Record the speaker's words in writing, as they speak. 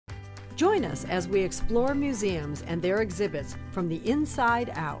Join us as we explore museums and their exhibits from the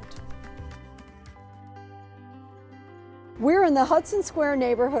inside out. We're in the Hudson Square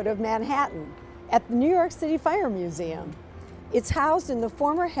neighborhood of Manhattan at the New York City Fire Museum. It's housed in the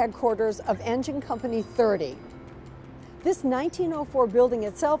former headquarters of Engine Company 30. This 1904 building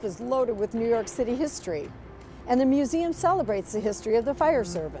itself is loaded with New York City history, and the museum celebrates the history of the fire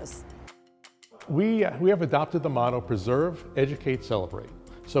service. We have adopted the motto, preserve, educate, celebrate.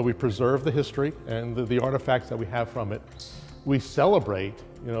 So we preserve the history and the artifacts that we have from it. We celebrate,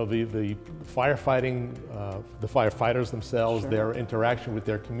 the firefighting, the firefighters themselves, their interaction with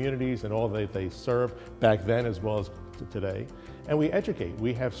their communities and all that they served back then as well as today. And we educate.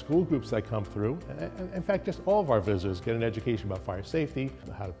 We have school groups that come through. In fact, just all of our visitors get an education about fire safety,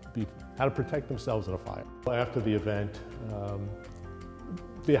 how to protect themselves in a fire. After the event,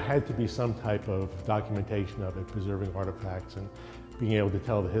 there had to be some type of documentation of it, preserving artifacts and being able to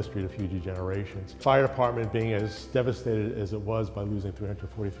tell the history to future generations. The fire department, being as devastated as it was by losing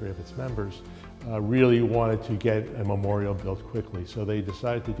 343 of its members, really wanted to get a memorial built quickly. So they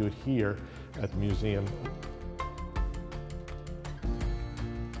decided to do it here at the museum.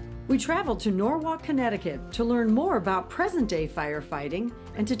 We traveled to Norwalk, Connecticut to learn more about present-day firefighting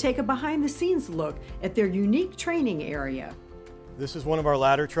and to take a behind-the-scenes look at their unique training area. This is one of our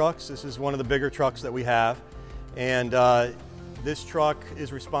ladder trucks. This is one of the bigger trucks that we have. And this truck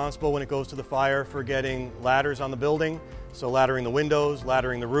is responsible when it goes to the fire for getting ladders on the building, so laddering the windows,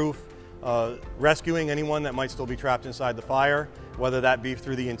 laddering the roof, rescuing anyone that might still be trapped inside the fire, whether that be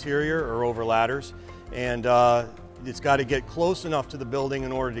through the interior or over ladders. And it's got to get close enough to the building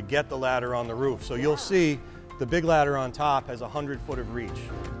in order to get the ladder on the roof. So you'll see the big ladder on top has 100 foot of reach.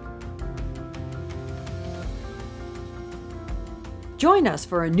 Join us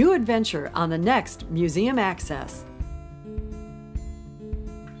for a new adventure on the next Museum Access.